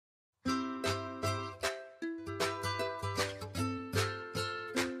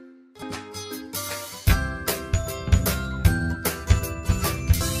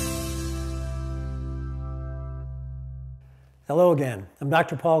Hello again. I'm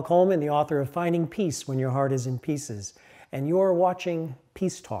Dr. Paul Coleman, the author of Finding Peace When Your Heart is in Pieces, and you're watching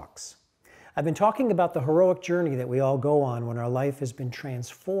Peace Talks. I've been talking about the heroic journey that we all go on when our life has been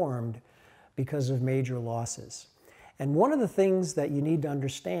transformed because of major losses. And one of the things that you need to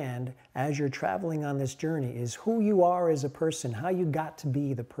understand as you're traveling on this journey is who you are as a person, how you got to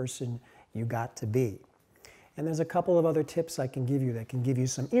be the person you got to be. And there's a couple of other tips I can give you that can give you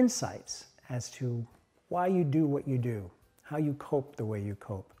some insights as to why you do what you do, how you cope the way you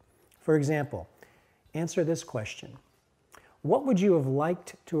cope. For example, answer this question. What would you have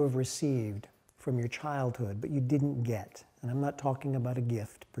liked to have received from your childhood but you didn't get? And I'm not talking about a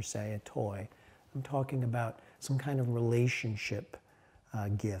gift per se, a toy. I'm talking about some kind of relationship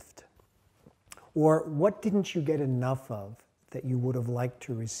gift. Or what didn't you get enough of that you would have liked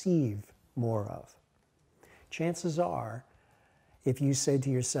to receive more of? Chances are, if you said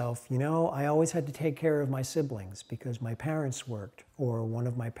to yourself, you know, I always had to take care of my siblings because my parents worked or one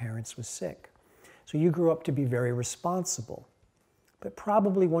of my parents was sick. So you grew up to be very responsible. But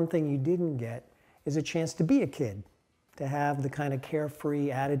probably one thing you didn't get is a chance to be a kid, to have the kind of carefree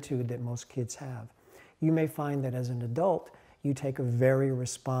attitude that most kids have. You may find that as an adult, you take a very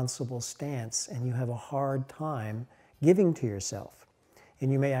responsible stance and you have a hard time giving to yourself.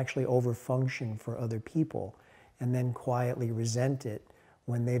 And you may actually overfunction for other people and then quietly resent it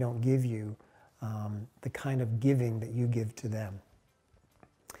when they don't give you the kind of giving that you give to them.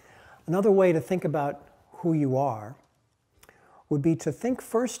 Another way to think about who you are would be to think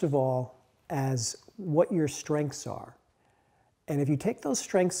first of all as what your strengths are. And if you take those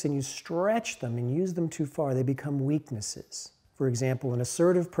strengths and you stretch them and use them too far, they become weaknesses. For example, an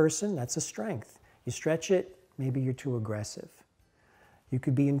assertive person, that's a strength. You stretch it, maybe you're too aggressive. You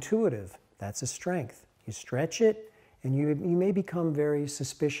could be intuitive, that's a strength. You stretch it, and you may become very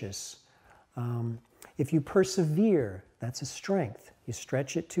suspicious. If you persevere, that's a strength. You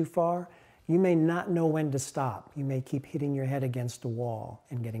stretch it too far, you may not know when to stop. You may keep hitting your head against a wall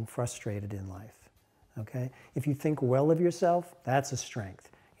and getting frustrated in life. Okay? If you think well of yourself, that's a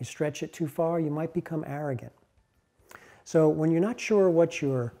strength. You stretch it too far, you might become arrogant. So when you're not sure what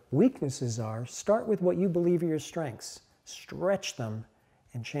your weaknesses are, start with what you believe are your strengths. Stretch them,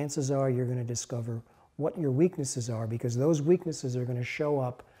 and chances are you're going to discover what your weaknesses are, because those weaknesses are going to show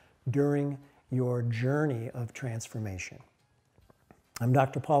up during your journey of transformation. I'm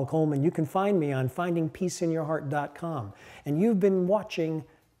Dr. Paul Coleman. You can find me on findingpeaceinyourheart.com. And you've been watching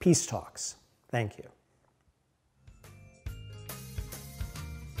Peace Talks. Thank you.